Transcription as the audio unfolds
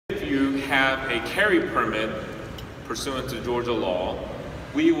If you have a carry permit pursuant to Georgia law,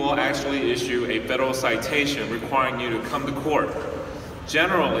 we will actually issue a federal citation requiring you to come to court.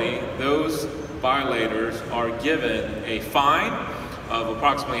 Generally, those violators are given a fine of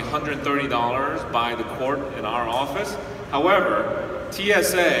approximately $130 by the court in our office. However,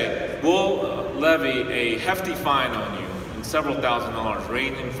 TSA will levy a hefty fine on you in several $1,000s,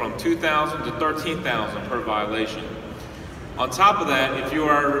 ranging from $2,000 to $13,000 per violation. On top of that, if you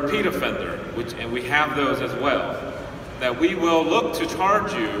are a repeat offender, and we have those as well, that we will look to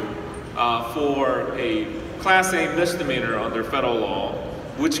charge you for a Class A misdemeanor under federal law,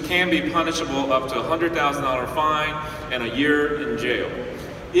 which can be punishable up to a $100,000 fine and a year in jail.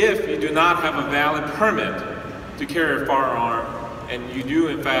 If you do not have a valid permit to carry a firearm, and you do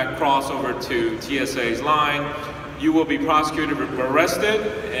in fact cross over to TSA's line, you will be prosecuted, arrested,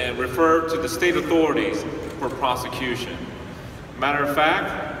 and referred to the state authorities for prosecution. Matter of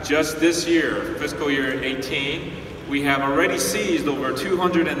fact, just this year, fiscal year 18, we have already seized over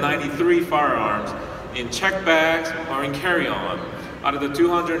 293 firearms in check bags or in carry-on. Out of the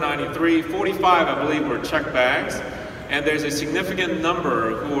 293, 45 I believe were check bags, and there's a significant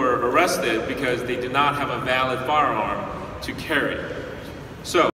number who were arrested because they do not have a valid firearm to carry. So